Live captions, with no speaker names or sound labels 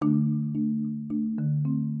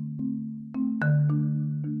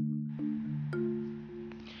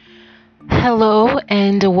Hello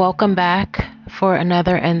and welcome back for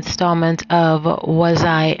another installment of Was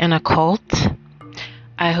I in a Cult?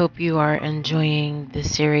 I hope you are enjoying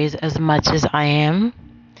this series as much as I am.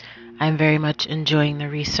 I'm very much enjoying the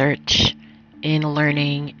research in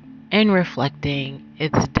learning and reflecting.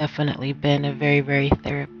 It's definitely been a very, very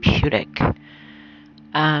therapeutic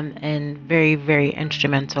and very, very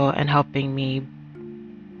instrumental in helping me,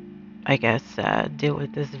 deal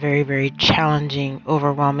with this very, very challenging,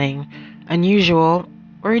 overwhelming, unusual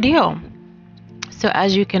ordeal. So,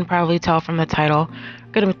 as you can probably tell from the title,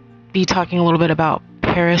 I'm going to be talking a little bit about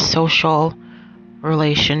parasocial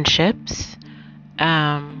relationships.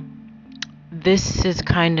 This is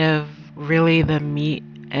kind of really the meat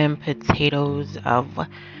and potatoes of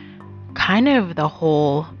kind of the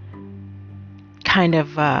whole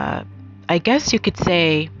I guess you could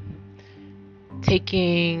say,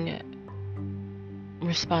 taking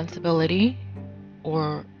responsibility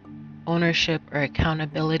or ownership or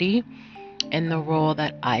accountability in the role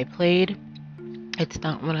that I played. It's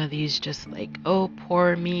not one of these just like, oh,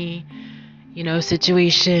 poor me,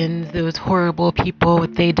 situations, those horrible people,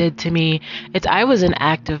 what they did to me. I was an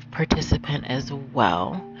active participant as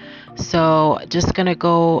well. So just going to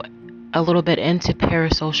go a little bit into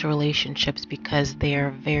parasocial relationships because they are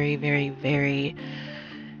very, very, very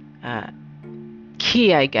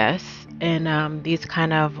key, I guess, in these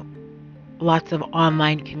kind of lots of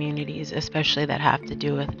online communities, especially that have to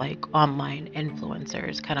do with like online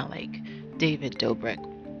influencers, kind of like David Dobrik.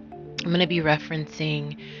 I'm going to be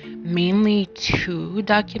referencing mainly two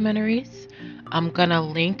documentaries. I'm going to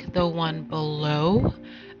link the one below.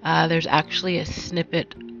 There's actually a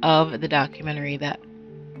snippet of the documentary that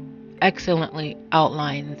excellently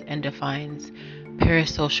outlines and defines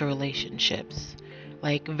parasocial relationships,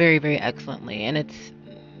 like very, very excellently. And it's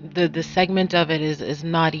the segment of it is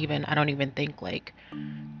not even, I don't even think like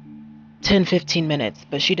 10-15 minutes,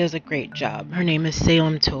 but she does a great job. Her name is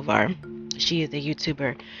Salem Tovar. She is a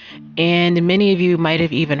YouTuber, and many of you might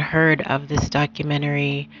have even heard of this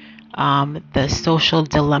documentary, The Social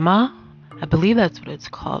Dilemma. I believe that's what it's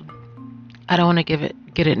called. I don't want to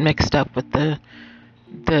get it mixed up with the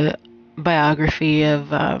biography of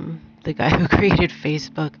the guy who created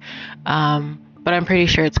Facebook, but I'm pretty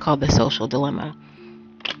sure it's called The Social Dilemma,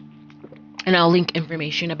 and I'll link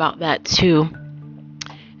information about that too.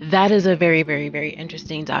 That is a very, very, very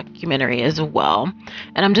interesting documentary as well.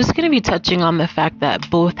 And I'm just going to be touching on the fact that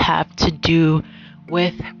both have to do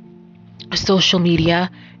with social media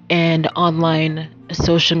and online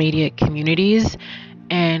social media communities,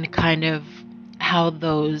 and kind of how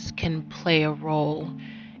those can play a role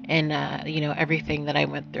in everything that I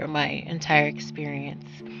went through, my entire experience,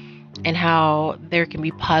 and how there can be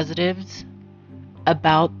positives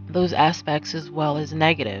about those aspects as well as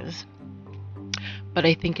negatives. But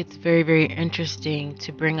I think it's very, very interesting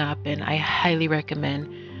to bring up, and I highly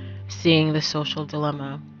recommend seeing The Social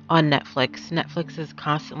Dilemma on Netflix. Netflix is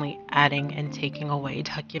constantly adding and taking away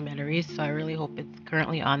documentaries, so I really hope it's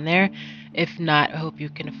currently on there. If not, I hope you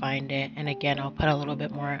can find it. And again, I'll put a little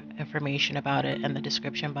bit more information about it in the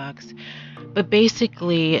description box. But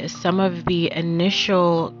basically, some of the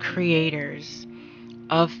initial creators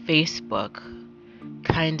of Facebook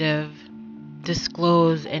kind of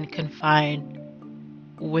disclose and confide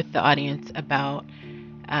with the audience about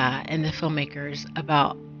and the filmmakers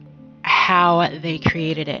about how they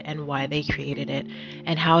created it and why they created it,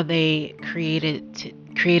 and how they created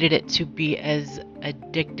it to be as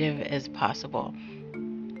addictive as possible,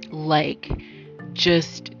 like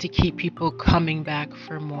just to keep people coming back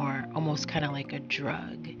for more, almost kind of like a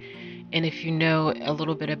drug. And if you know a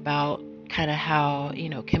little bit about kind of how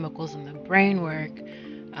chemicals in the brain work,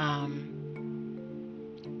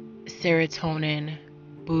 serotonin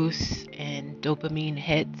boosts and dopamine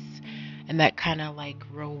hits, and that kind of like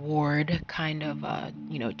reward kind of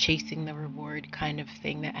chasing the reward kind of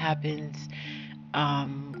thing that happens,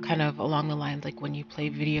 kind of along the lines like when you play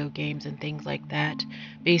video games and things like that.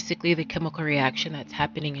 Basically the chemical reaction that's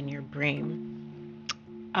happening in your brain.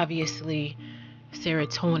 Obviously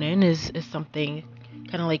serotonin is something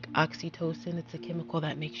kind of like oxytocin. It's a chemical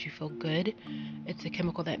that makes you feel good. It's a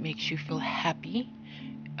chemical that makes you feel happy,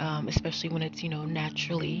 especially when it's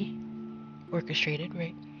naturally orchestrated,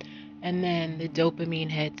 right? And then the dopamine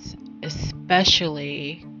hits,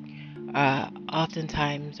 especially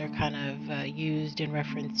oftentimes are kind of used in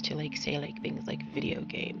reference to like things like video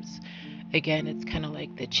games. Again, it's kind of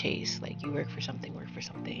like the chase, like you work for something,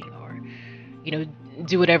 or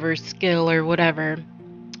do whatever skill or whatever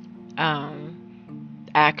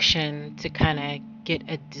action to kind of get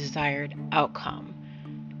a desired outcome.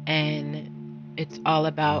 And it's all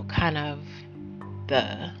about kind of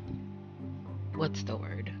the what's the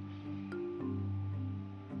word?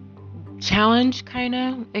 Challenge, kind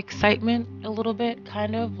of excitement a little bit,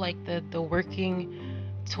 kind of like the working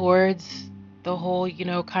towards the whole,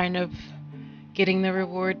 kind of getting the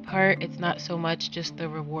reward part. It's not so much just the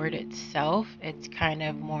reward itself, it's kind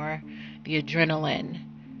of more the adrenaline,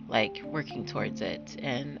 like working towards it.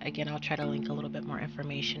 And again, I'll try to link a little bit more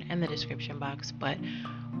information in the description box, but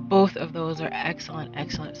both of those are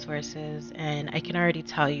excellent sources. And I can already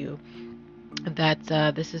tell you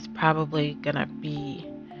that this is probably gonna be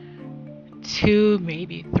 2,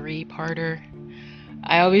 maybe 3-parter.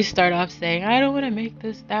 I always start off saying I don't want to make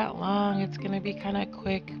this that long, it's gonna be kind of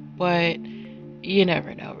quick, but you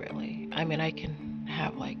never know, really. I mean, I can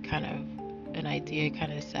have like kind of an idea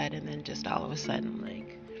kind of set, and then just all of a sudden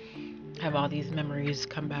like have all these memories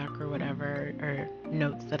come back or whatever, or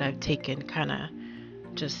notes that I've taken, kind of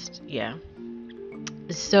just, yeah.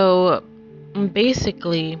 So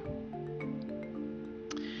basically,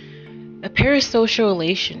 a parasocial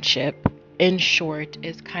relationship, in short,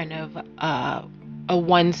 is kind of a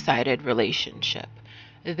one-sided relationship.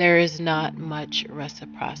 There is not much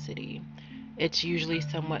reciprocity. It's usually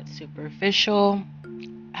somewhat superficial.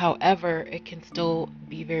 However, it can still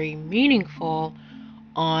be very meaningful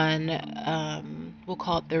on, we'll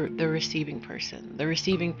call it the receiving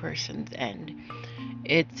person's end.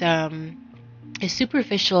 It's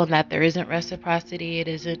superficial in that there isn't reciprocity. It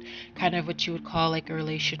isn't kind of what you would call like a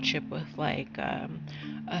relationship with like a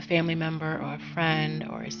family member or a friend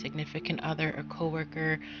or a significant other, a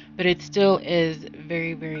coworker, but it still is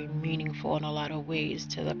very, very meaningful in a lot of ways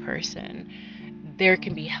to the person. There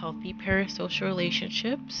can be healthy parasocial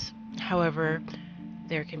relationships. However,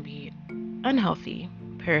 there can be unhealthy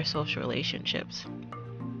parasocial relationships.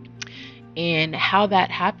 And how that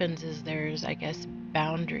happens is there's, I guess,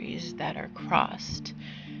 boundaries that are crossed.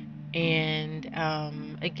 And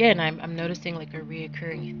again, I'm noticing like a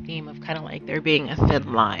reoccurring theme of kind of like there being a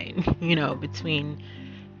thin line, between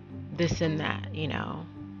this and that,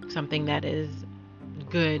 something that is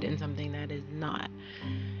good and something that is not.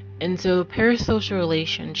 And so, parasocial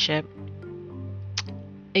relationship,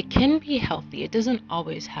 it can be healthy. It doesn't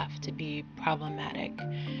always have to be problematic.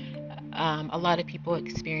 A lot of people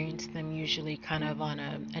experience them usually kind of on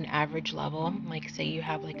an average level. Like, say you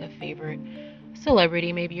have like a favorite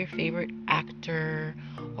celebrity, maybe your favorite actor,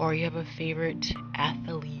 or you have a favorite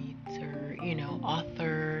athlete, or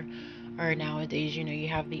author, or nowadays you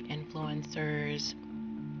have the influencers,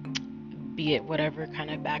 be it whatever kind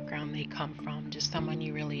of background they come from, just someone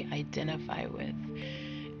you really identify with,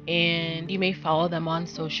 and you may follow them on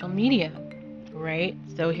social media, right?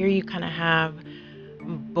 So here you kind of have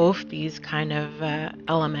both these kind of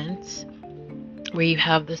elements, where you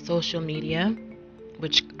have the social media,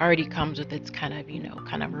 which already comes with its kind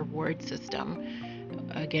of reward system.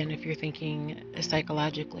 Again, if you're thinking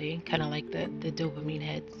psychologically, kind of like the dopamine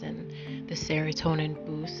hits and the serotonin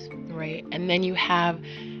boost, right? And then you have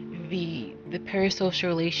the parasocial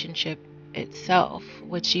relationship itself,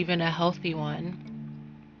 which even a healthy one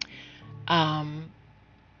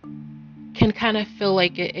can kind of feel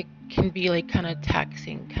like it can be like kind of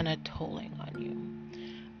taxing, kind of tolling on you.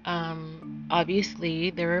 Obviously,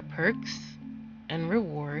 there are perks and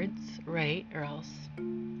rewards, right? Or else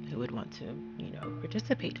who would want to,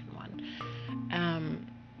 participate in one?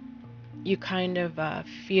 You kind of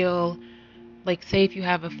feel like, say if you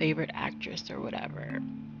have a favorite actress or whatever,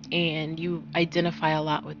 and you identify a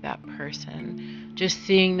lot with that person, just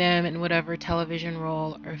seeing them in whatever television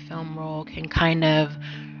role or film role can kind of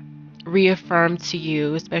reaffirm to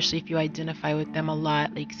you, especially if you identify with them a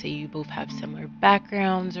lot, like say you both have similar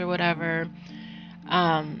backgrounds or whatever.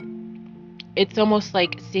 It's almost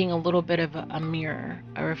like seeing a little bit of a mirror,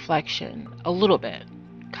 a reflection, a little bit,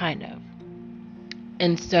 kind of.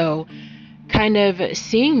 And so kind of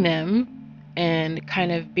seeing them and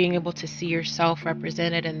kind of being able to see yourself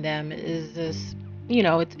represented in them is this,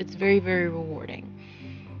 it's very, very rewarding.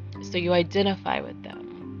 So you identify with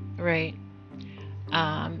them, right?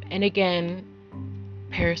 And again,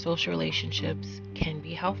 parasocial relationships can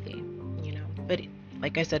be healthy, but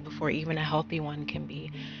like I said before, even a healthy one can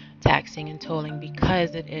be taxing and tolling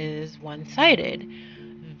because it is one-sided.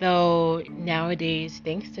 Though nowadays,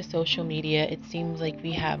 thanks to social media, it seems like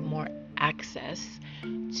we have more access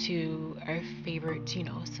to our favorite,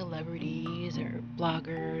 celebrities or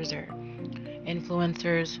bloggers or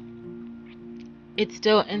influencers. It's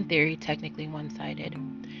still, in theory, technically one-sided.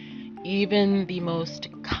 Even the most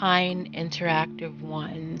kind, interactive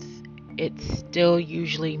ones, it's still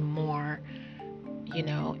usually more,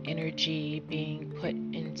 energy being put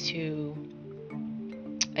into,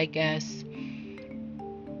 I guess,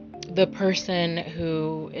 the person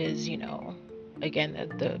who is, again,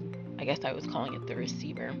 I guess I was calling it the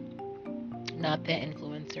receiver, not the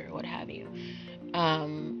influencer or what have you.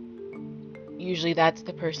 Usually that's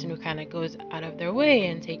the person who kind of goes out of their way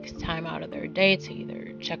and takes time out of their day to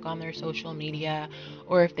either check on their social media,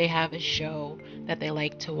 or if they have a show that they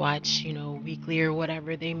like to watch, weekly or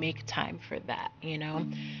whatever, they make time for that.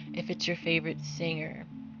 If it's your favorite singer,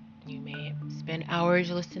 you may spend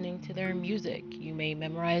hours listening to their music. You may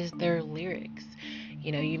memorize their lyrics.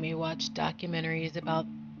 You may watch documentaries about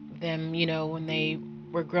them, when they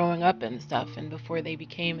were growing up and stuff and before they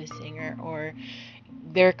became a singer, or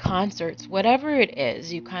their concerts, whatever it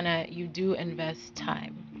is, you do invest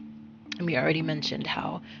time. And we already mentioned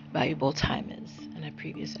how valuable time is in a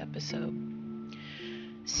previous episode.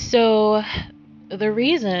 So the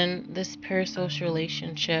reason this parasocial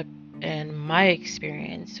relationship, in my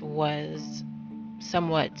experience, was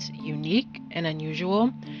somewhat unique and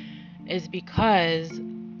unusual is because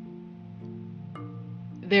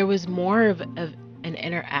there was more of an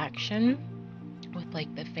interaction with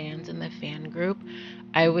like the fans and the fan group.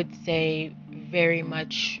 I would say very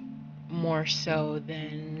much more so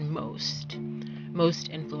than most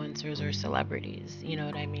influencers or celebrities. You know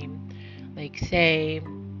what I mean? Like, say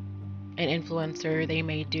an influencer, they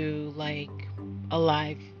may do like a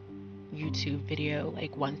live YouTube video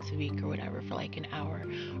like once a week or whatever for like an hour,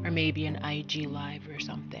 or maybe an IG live or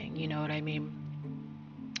something, you know what I mean,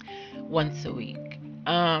 once a week.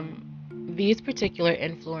 These particular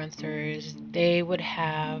influencers, they would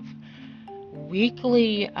have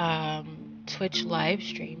weekly Twitch live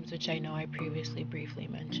streams, which I know I previously briefly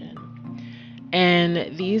mentioned.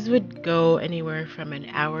 And these would go anywhere from an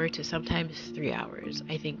hour to sometimes 3 hours.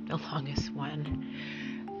 I think the longest one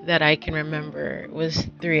that I can remember was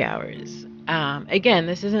 3 hours. Again,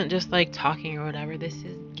 this isn't just like talking or whatever. This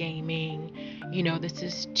is gaming, this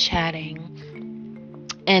is chatting.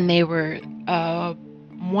 And they were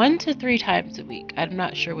 1 to 3 times a week. I'm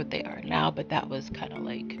not sure what they are now, but that was kind of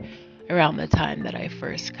like around the time that I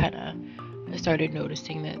first kind of started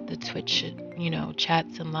noticing that the Twitch,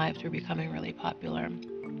 chats and lives were becoming really popular.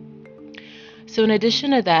 So in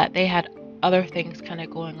addition to that, they had other things kind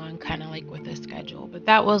of going on, kind of like with the schedule, but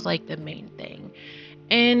that was like the main thing.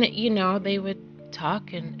 And they would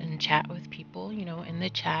talk and chat with people, in the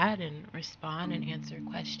chat, and respond and answer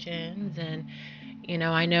questions. And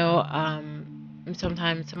I know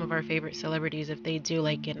sometimes some of our favorite celebrities, if they do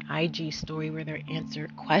like an IG story where they answer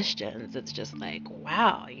questions, it's just like,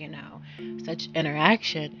 wow, such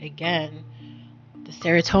interaction. Again, the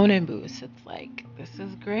serotonin boost, it's like, this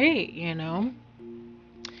is great.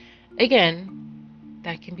 Again,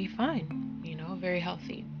 that can be fine, very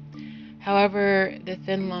healthy. However, the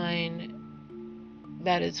thin line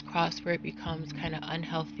that is crossed where it becomes kind of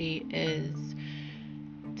unhealthy is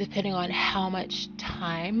depending on how much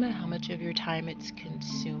of your time it's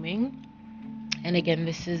consuming. And again,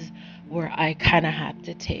 this is where I kind of have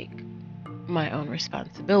to take my own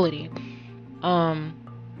responsibility.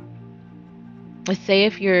 Let's say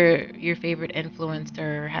if your favorite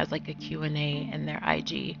influencer has like a Q&A in their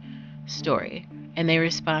IG story, and they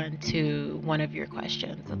respond to one of your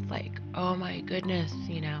questions. It's like, oh my goodness,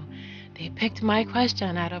 they picked my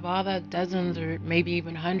question out of all the dozens or maybe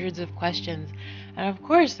even hundreds of questions. And of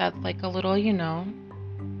course, that's like a little, serotonin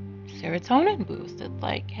boost. It's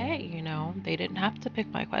like, hey, they didn't have to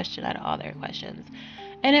pick my question out of all their questions.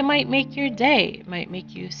 And it might make your day. It might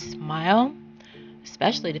make you smile,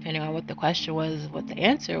 especially depending on what the question was, what the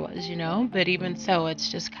answer was, But even so, it's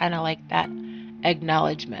just kind of like that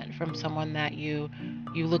acknowledgement from someone that you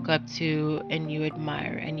look up to and you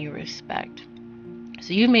admire and you respect.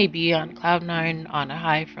 So you may be on cloud 9 on a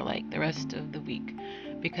high for like the rest of the week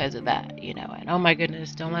because of that, and oh my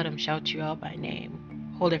goodness, don't let them shout you out by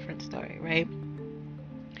name. Whole different story, right?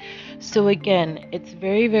 So again, it's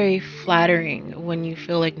very, very flattering when you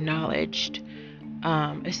feel acknowledged,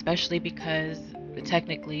 especially because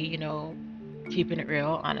technically, keeping it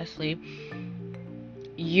real, honestly,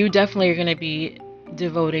 you definitely are going to be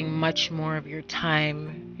devoting much more of your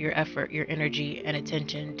time, your effort, your energy, and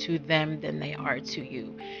attention to them than they are to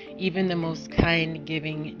you. Even the most kind,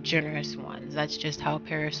 giving, generous ones. That's just how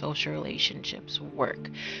parasocial relationships work.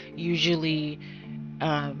 Usually,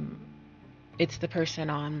 it's the person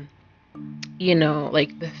on,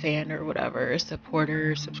 like the fan or whatever,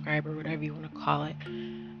 supporter, subscriber, whatever you want to call it.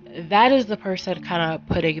 That is the person kind of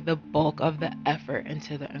putting the bulk of the effort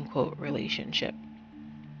into the unquote relationship.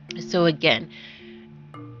 So again,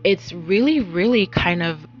 it's really, really kind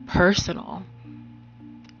of personal,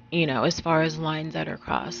 as far as lines that are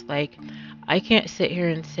crossed. Like, I can't sit here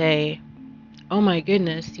and say, oh my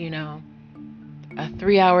goodness, a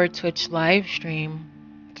 3-hour Twitch live stream,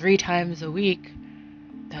 3 times a week,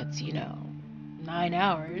 that's, 9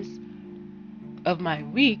 hours of my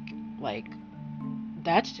week. Like,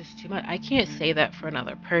 that's just too much. I can't say that for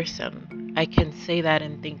another person. I can say that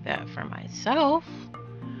and think that for myself.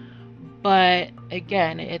 But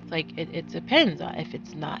again, it's like it depends on if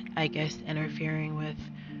it's not, I guess, interfering with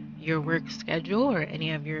your work schedule or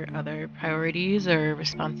any of your other priorities or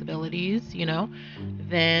responsibilities,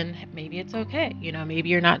 then maybe it's okay. Maybe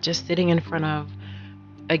you're not just sitting in front of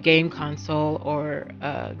a game console or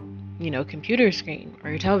a, computer screen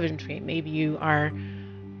or your television screen. Maybe you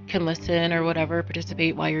can listen or whatever,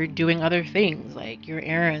 participate while you're doing other things like your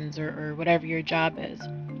errands or whatever your job is.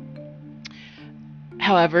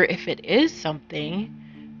 However, if it is something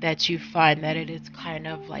that you find that it is kind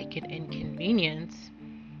of like an inconvenience,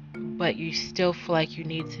 but you still feel like you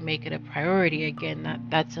need to make it a priority, again,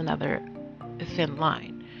 that's another thin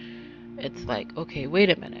line. It's like, okay, wait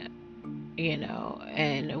a minute,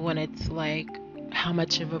 and when it's like, how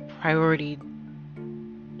much of a priority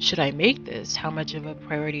should I make this? How much of a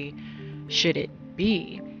priority should it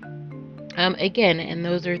be? Again, and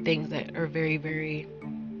those are things that are very, very,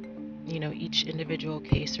 each individual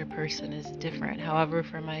case or person is different. However,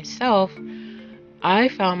 for myself, I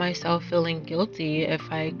found myself feeling guilty if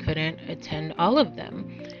I couldn't attend all of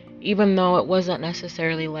them, even though it wasn't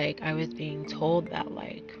necessarily like I was being told that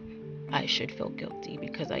like I should feel guilty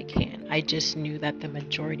because I can. I just knew that the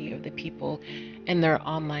majority of the people in their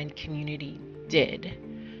online community did.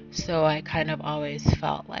 So I kind of always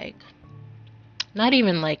felt like, not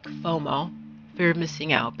even like FOMO, fear of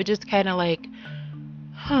missing out, but just kind of like,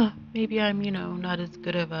 maybe I'm, not as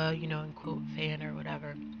good of a, unquote fan or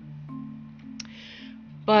whatever.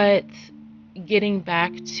 But getting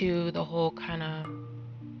back to the whole kind of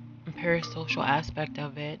parasocial aspect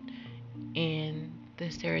of it and the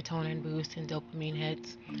serotonin boost and dopamine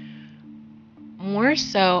hits, more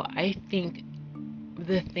so, I think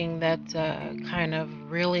the thing that kind of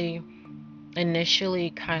really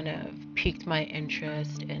initially kind of piqued my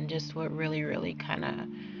interest and just what really, really kind of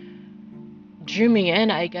drew me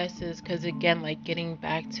in, I guess, is because, again, like getting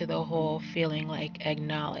back to the whole feeling like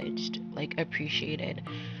acknowledged, like appreciated.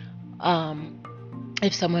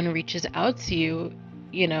 If someone reaches out to you,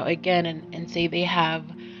 again, and say they have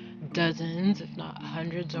dozens, if not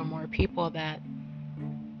hundreds or more people that,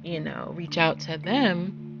 reach out to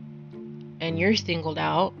them, and you're singled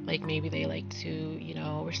out, like maybe they like to,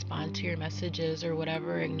 respond to your messages or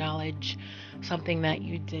whatever, acknowledge something that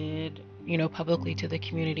you did, publicly to the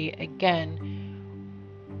community. Again,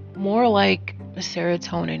 more like a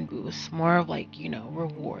serotonin boost, more of like,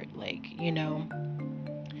 reward, like,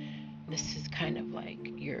 this is kind of like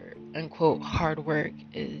your unquote hard work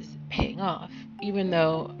is paying off, even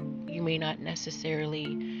though you may not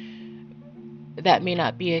necessarily, that may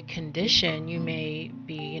not be a condition. You may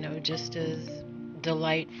be, just as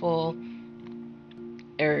delightful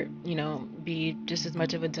or, be just as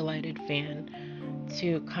much of a delighted fan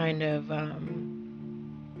to kind of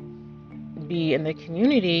be in the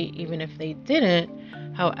community, even if they didn't.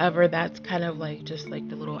 However, that's kind of like just like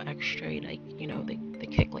the little extra, like, the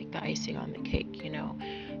kick, like the icing on the cake,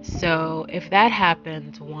 So if that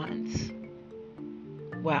happens once,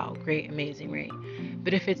 wow, great, amazing, right?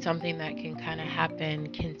 But if it's something that can kind of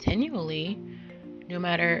happen continually, no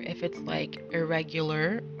matter if it's like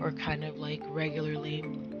irregular or kind of like regularly,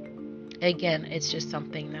 again, it's just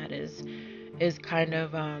something that is kind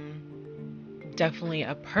of definitely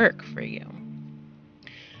a perk for you.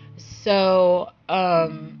 So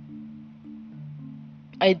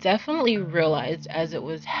I definitely realized as it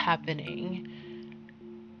was happening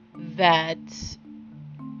that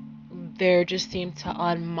there just seemed to,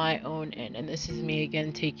 on my own end, and this is me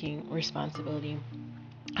again taking responsibility,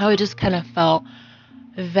 how I just kind of felt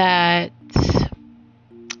that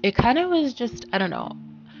it kind of was just, I don't know,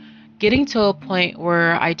 getting to a point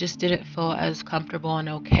where I just didn't feel as comfortable and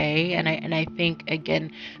okay. And I think,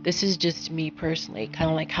 again, this is just me personally, kind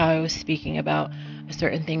of like how I was speaking about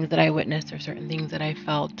certain things that I witnessed or certain things that I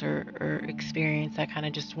felt or experienced that kind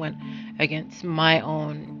of just went against my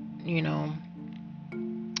own,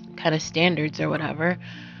 kind of standards or whatever.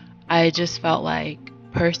 I just felt like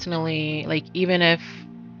personally, like even if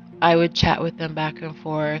I would chat with them back and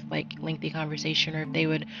forth, like lengthy conversation, or if they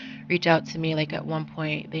would reach out to me, like at one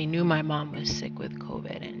point they knew my mom was sick with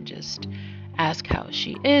COVID and just ask how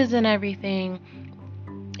she is and everything.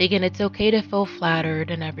 Again, it's okay to feel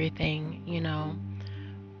flattered and everything,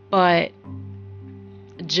 but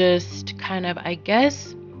just kind of, I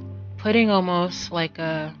guess, putting almost like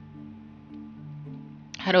a,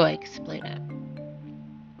 how do I explain it?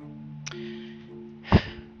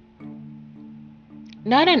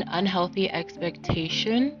 not an unhealthy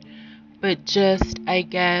expectation, but just, I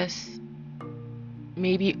guess,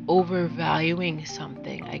 maybe overvaluing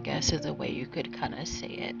something, I guess, is a way you could kind of say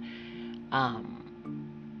it.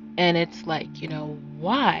 And it's like,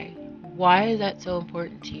 why? Why is that so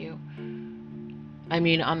important to you? I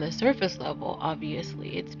mean, on the surface level,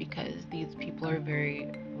 obviously, it's because these people are very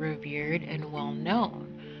revered and well known.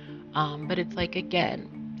 But it's like,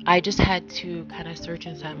 again, I just had to kind of search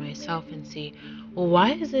inside myself and see, well,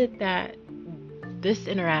 why is it that this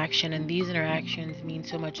interaction and these interactions mean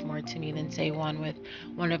so much more to me than, say, one with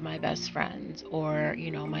one of my best friends, or,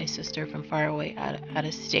 my sister from far away out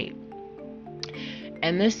of state?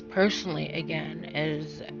 And this personally, again,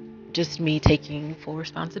 is just me taking full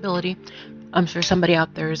responsibility. I'm sure somebody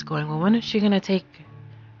out there is going, well, when is she going to take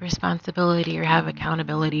responsibility or have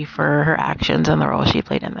accountability for her actions and the role she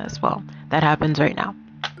played in this? Well, that happens right now.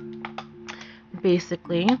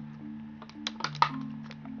 Basically,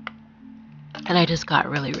 and I just got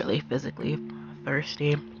really, really physically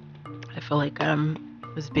thirsty. I feel like I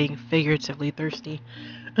was being figuratively thirsty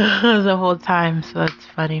the whole time, so that's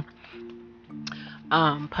funny.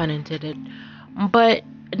 Pun intended. But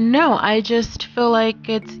no, I just feel like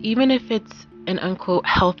it's, even if it's an unquote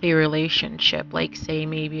healthy relationship, like say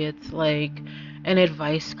maybe it's like an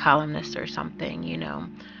advice columnist or something,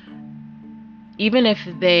 even if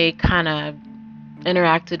they kind of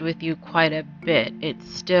interacted with you quite a bit, it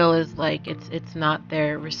still is like it's not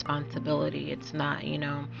their responsibility. It's not,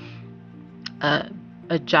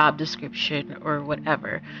 a job description or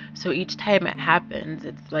whatever. So each time it happens,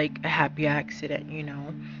 it's like a happy accident,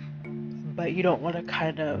 but you don't want to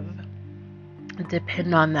kind of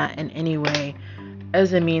depend on that in any way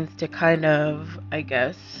as a means to kind of, I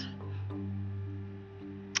guess,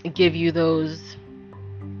 give you those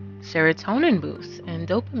serotonin boosts and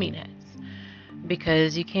dopamine hits,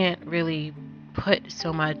 because you can't really put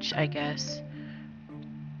so much, I guess,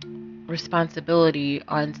 responsibility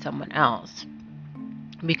on someone else,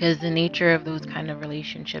 because the nature of those kind of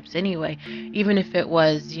relationships anyway, even if it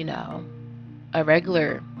was, a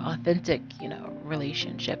regular, authentic,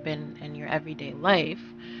 relationship in your everyday life.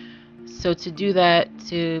 So to do that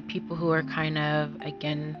to people who are kind of,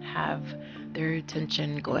 again, have their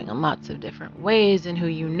attention going in lots of different ways, and who,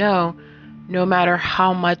 no matter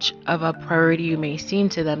how much of a priority you may seem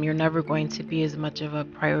to them, you're never going to be as much of a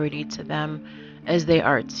priority to them as they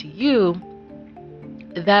are to you.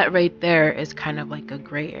 That right there is kind of like a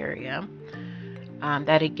gray area.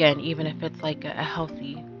 That, again, even if it's like a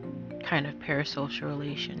healthy kind of parasocial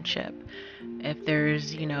relationship, if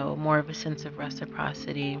there's, more of a sense of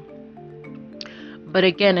reciprocity. But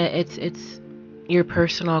again, it's your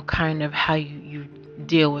personal kind of how you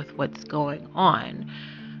deal with what's going on.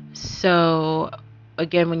 So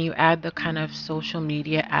again, when you add the kind of social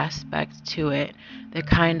media aspect to it, the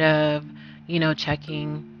kind of,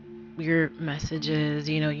 checking your messages,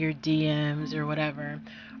 your DMs or whatever,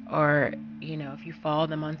 or, if you follow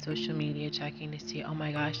them on social media, checking to see, oh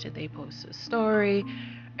my gosh, did they post a story,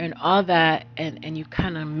 and all that, and you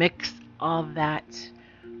kind of mix all that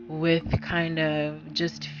with kind of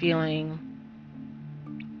just feeling,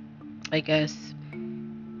 I guess,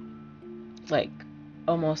 like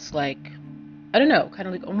almost like, I don't know, kind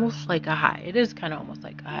of like almost like a high. It is kind of almost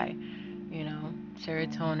like a high,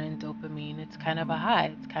 serotonin, dopamine. It's kind of a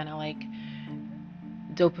high. It's kind of like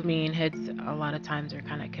dopamine hits a lot of times are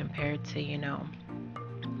kind of compared to,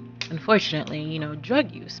 unfortunately,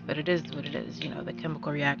 drug use, but it is what it is, the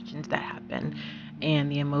chemical reactions that happen,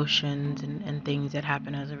 and the emotions and things that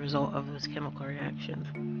happen as a result of those chemical reactions.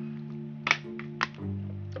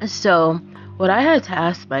 So what I had to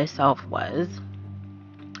ask myself was,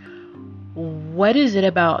 what is it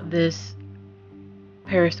about this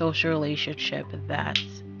parasocial relationship that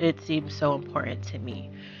it seems so important to me?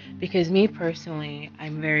 Because me personally,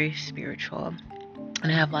 I'm very spiritual,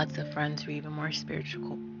 and I have lots of friends who are even more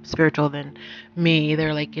spiritual than me.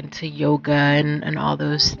 They're like into yoga and all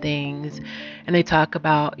those things, and they talk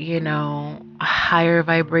about, higher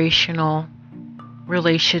vibrational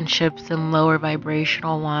relationships and lower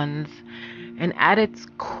vibrational ones, and at its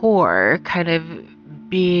core, kind of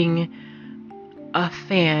being a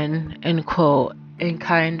fan, end quote, and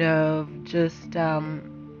kind of just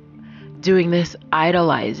doing this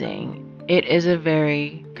idolizing. It is a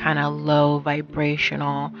very kind of low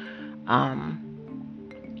vibrational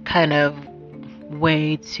kind of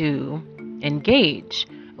way to engage,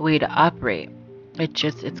 a way to operate.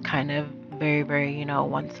 It's kind of very, very,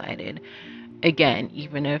 one-sided. Again,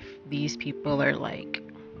 even if these people are like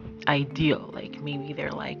ideal, like maybe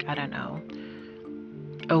they're like, I don't know,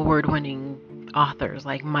 award-winning authors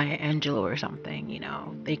like Maya Angelou or something.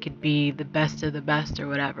 They could be the best of the best or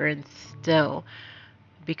whatever, and still,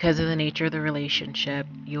 because of the nature of the relationship,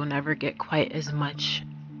 you'll never get quite as much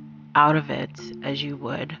out of it as you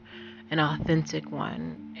would an authentic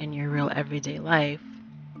one in your real everyday life.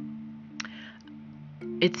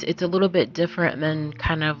 It's a little bit different than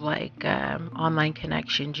kind of like online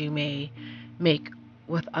connections you may make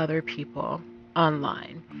with other people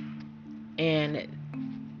online. And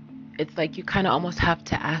it's like you kind of almost have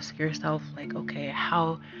to ask yourself, like, okay,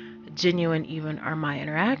 how genuine even are my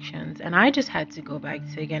interactions? And I just had to go back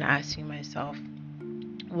to, again, asking myself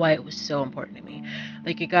why it was so important to me.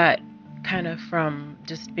 Like, it got kind of from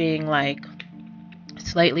just being like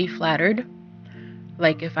slightly flattered.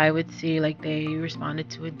 Like, if I would see like they responded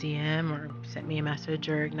to a DM or sent me a message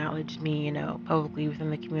or acknowledged me, publicly within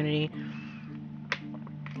the community.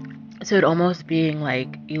 So it almost being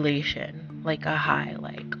like elation, like a high,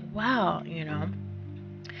 like, wow, And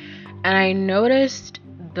I noticed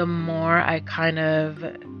the more I kind of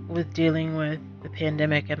was dealing with the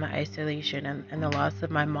pandemic and the isolation and the loss of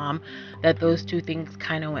my mom, that those two things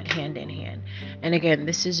kind of went hand in hand. And again,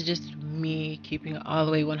 this is just me keeping it all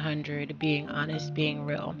the way 100, being honest, being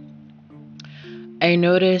real. I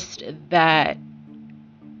noticed that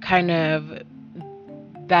kind of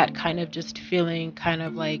just feeling kind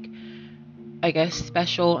of like, I guess,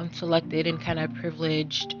 special and selected and kind of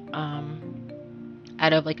privileged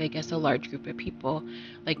out of like, I guess, a large group of people,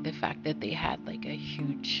 like the fact that they had like a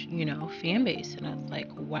huge, fan base. And I was like,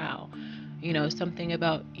 wow, something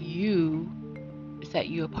about you set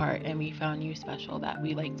you apart, and we found you special, that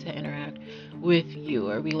we like to interact with you,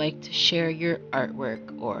 or we like to share your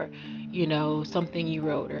artwork, or, something you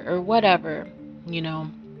wrote, or whatever, in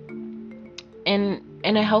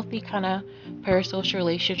a healthy kind of parasocial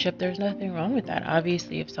relationship, there's nothing wrong with that.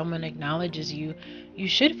 Obviously, if someone acknowledges you, you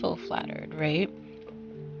should feel flattered, right?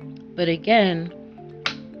 But again,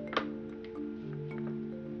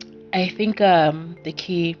 I think the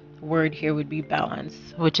key word here would be balance,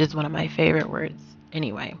 which is one of my favorite words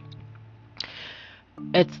anyway.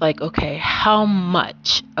 It's like, okay, how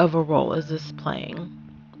much of a role is this playing?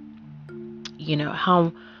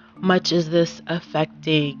 How much is this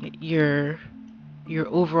affecting your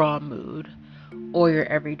overall mood or your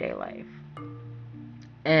everyday life?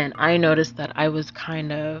 And I noticed that I was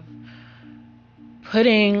kind of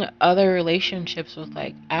putting other relationships with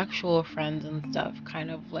like actual friends and stuff kind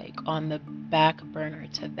of like on the back burner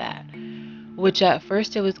to that, which at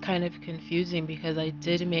first it was kind of confusing, because I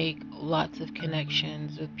did make lots of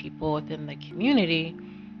connections with people within the community.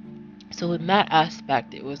 So in that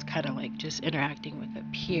aspect, it was kind of like just interacting with a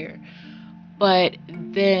peer. But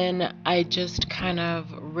then I just kind of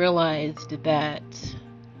realized that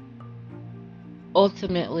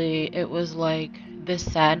ultimately it was like the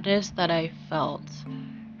sadness that I felt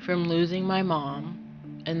from losing my mom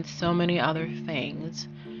and so many other things.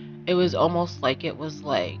 It was almost like it was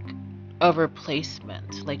like a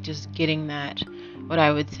replacement, like just getting that, what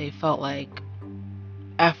I would say felt like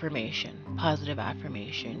affirmation, positive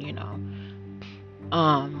affirmation,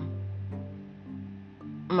 Oh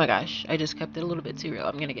my gosh, I just kept it a little bit too real.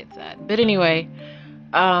 I'm gonna get sad. But anyway,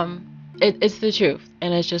 it's the truth.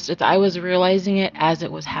 And I was realizing it as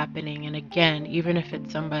it was happening. And again, even if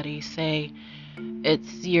it's somebody, say,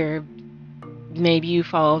 maybe you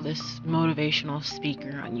follow this motivational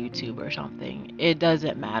speaker on YouTube or something, it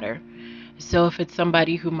doesn't matter. So if it's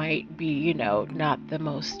somebody who might be, not the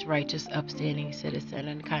most righteous, upstanding citizen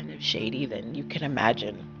and kind of shady, then you can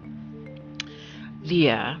imagine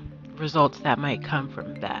the results that might come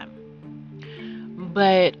from that.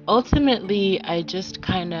 But ultimately, I just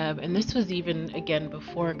kind of, and this was even, again,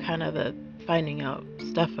 before kind of the finding out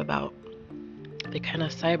stuff about the kind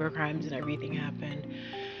of cyber crimes and everything happened.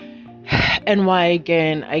 And why,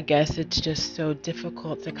 again, I guess it's just so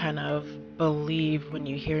difficult to kind of believe when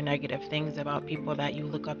you hear negative things about people that you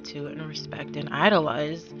look up to and respect and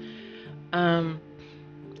idolize. I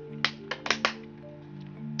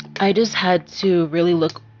just had to really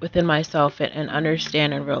look within myself and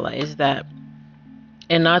understand and realize that,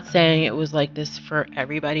 and not saying it was like this for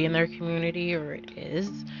everybody in their community, or it is,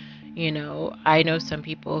 I know some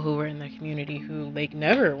people who were in the community who like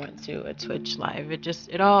never went to a Twitch live.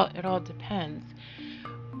 It all depends.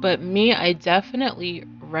 But me, I definitely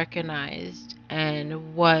recognized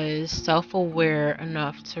and was self-aware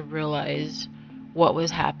enough to realize what was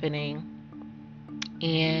happening.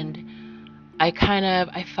 And I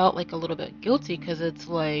felt like a little bit guilty, because it's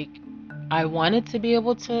like I wanted to be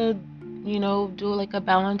able to, do like a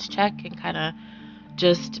balance check and kind of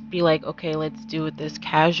just be like, okay, let's do this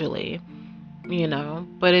casually.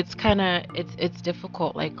 but it's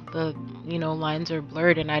difficult. Like the, lines are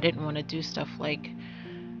blurred, and I didn't want to do stuff like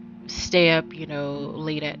stay up,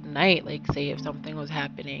 late at night. Like, say if something was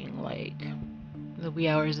happening, like the wee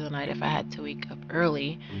hours of the night, if I had to wake up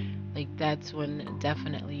early, like that's when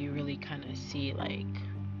definitely you really kind of see, like,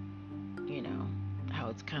 you know, how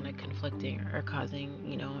it's kind of conflicting or causing,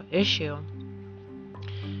 issue.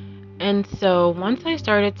 And so once I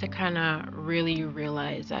started to kind of really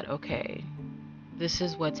realize that, okay, this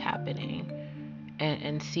is what's happening,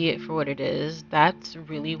 and see it for what it is, that's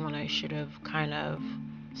really when I should have kind of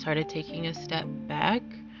started taking a step back.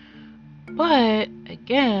 But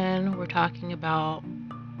again, we're talking about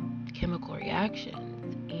chemical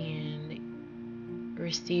reactions and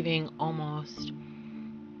receiving almost,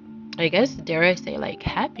 I guess, dare I say, like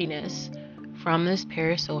happiness from this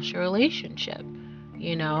parasocial relationship,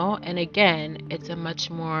 And again, it's a much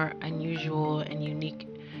more unusual and unique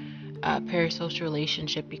parasocial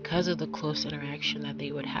relationship because of the close interaction that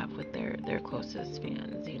they would have with their closest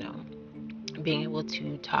fans, being able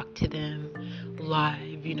to talk to them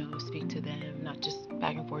live, speak to them, not just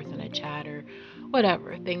back and forth in a chat or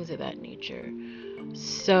whatever, things of that nature.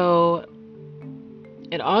 So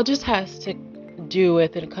it all just has to do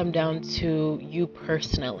with and come down to you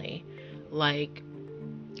personally. Like,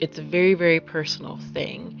 it's a very, very personal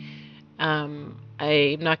thing. I'm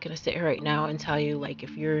not going to sit here right now and tell you, like,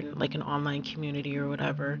 if you're in like an online community or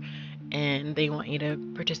whatever, and they want you to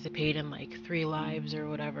participate in like 3 lives or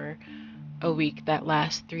whatever a week that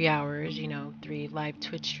lasts 3 hours, 3 live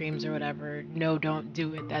Twitch streams or whatever. No, don't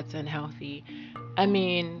do it. That's unhealthy. I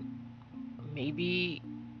mean, maybe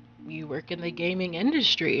you work in the gaming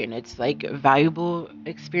industry and it's like a valuable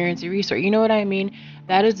experience or resource. You know what I mean?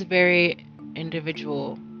 That is very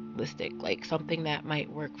individualistic. Like, something that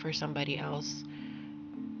might work for somebody else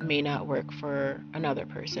may not work for another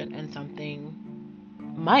person, and something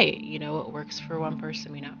might, it works for one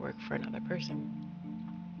person, may not work for another person.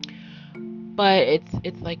 But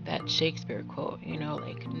it's like that Shakespeare quote,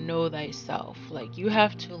 like, know thyself. Like, you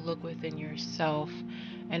have to look within yourself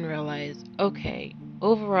and realize, okay,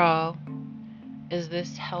 overall, is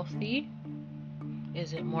this healthy?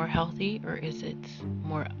 Is it more healthy, or is it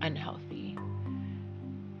more unhealthy?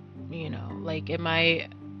 Like, am I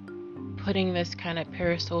putting this kind of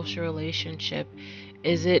parasocial relationship,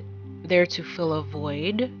 is it there to fill a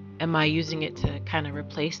void? Am I using it to kind of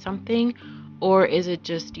replace something? Or is it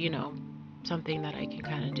just, something that I can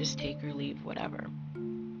kind of just take or leave, whatever?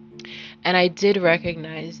 And I did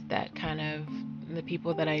recognize that kind of the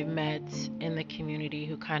people that I met in the community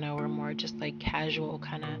who kind of were more just like casual,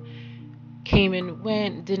 kind of came and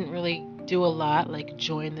went, didn't really do a lot, like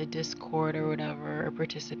join the Discord or whatever, or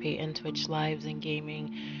participate in Twitch lives and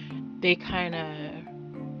gaming. They kind of,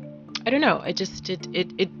 I don't know, it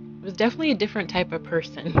was definitely a different type of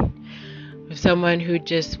person. Someone who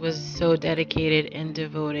just was so dedicated and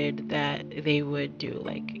devoted that they would do,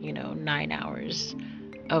 like, 9 hours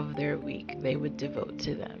of their week they would devote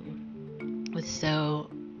to them. So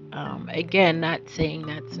again, not saying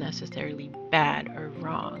that's necessarily bad or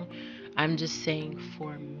wrong. I'm just saying,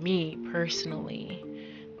 for me personally,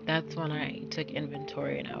 that's when I took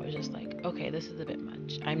inventory and I was just like, okay, this is a bit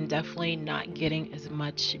much. I'm definitely not getting as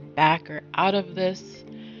much back or out of this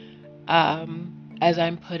as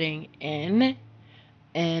I'm putting in,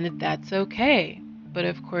 and that's okay. But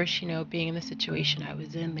of course, being in the situation I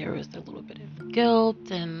was in, there was a little bit of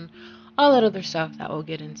guilt and all that other stuff that we'll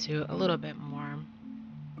get into a little bit more.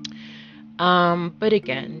 But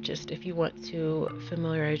again, just if you want to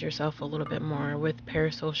familiarize yourself a little bit more with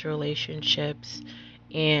parasocial relationships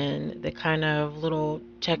and the kind of little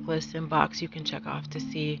checklist and box you can check off to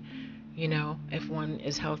see, if one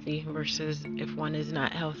is healthy versus if one is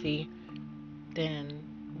not healthy, then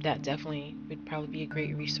that definitely would probably be a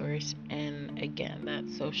great resource. And again, that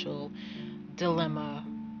Social Dilemma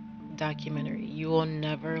documentary, you will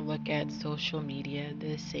never look at social media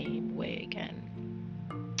the same way again.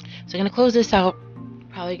 So I'm going to close this out.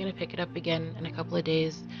 Probably going to pick it up again in a couple of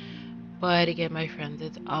days. But again, my friends,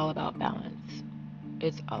 it's all about balance.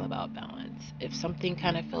 It's all about balance. If something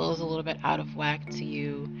kind of feels a little bit out of whack to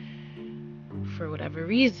you for whatever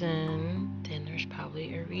reason, then there's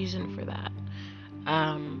probably a reason for that.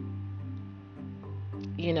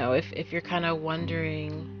 If you're kind of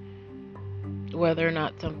wondering whether or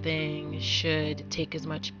not something should take as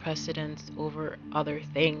much precedence over other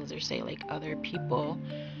things, or say like other people,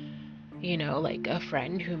 like a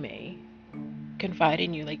friend who may confide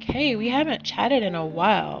in you, like, hey, we haven't chatted in a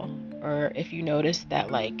while. Or if you notice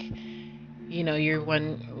that, like, your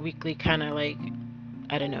one weekly kind of like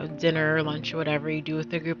I don't know, dinner or lunch or whatever you do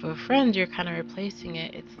with a group of friends, you're kind of replacing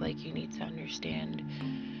it. It's like you need to understand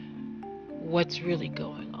what's really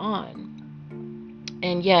going on.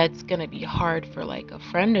 And yeah, it's going to be hard for like a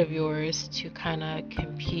friend of yours to kind of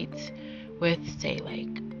compete with, say, like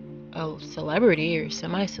a celebrity or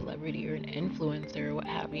semi-celebrity or an influencer or what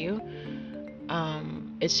have you.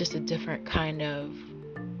 It's just a different kind of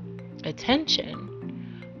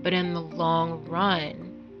attention. But in the long run,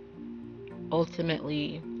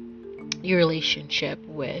 ultimately, your relationship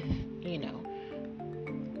with,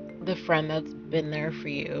 the friend that's been there for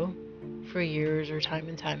you for years or time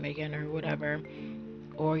and time again or whatever,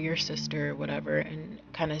 or your sister or whatever, and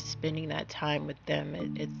kind of spending that time with them,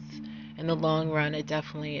 it's in the long run, it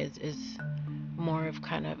definitely is more of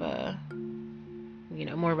kind of a,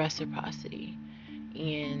 more reciprocity.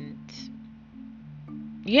 And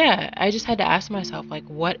yeah, I just had to ask myself, like,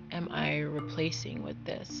 what am I replacing with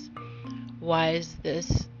this? Why is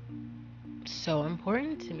this so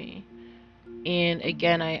important to me? And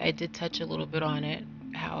again, I did touch a little bit on it,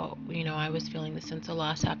 how, I was feeling the sense of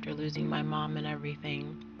loss after losing my mom and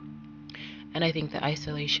everything. And I think the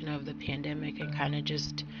isolation of the pandemic and kind of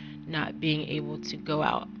just not being able to go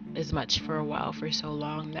out as much for a while for so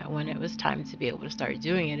long, that when it was time to be able to start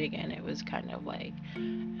doing it again, it was kind of like,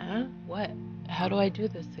 what? How do I do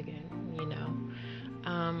this again?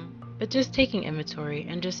 But just taking inventory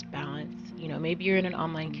and just balance. Maybe you're in an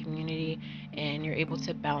online community and you're able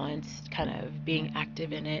to balance kind of being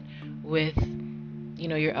active in it with,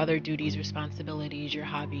 your other duties, responsibilities, your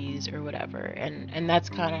hobbies, or whatever. And that's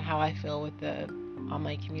kind of how I feel with the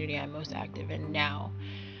online community I'm most active in now.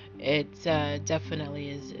 It definitely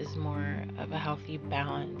is more of a healthy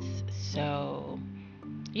balance. So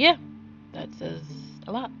yeah, that says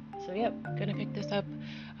a lot. So yep, gonna pick this up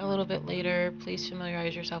a little bit later. Please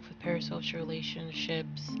familiarize yourself with parasocial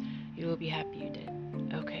relationships. You will be happy you did.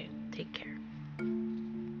 Okay.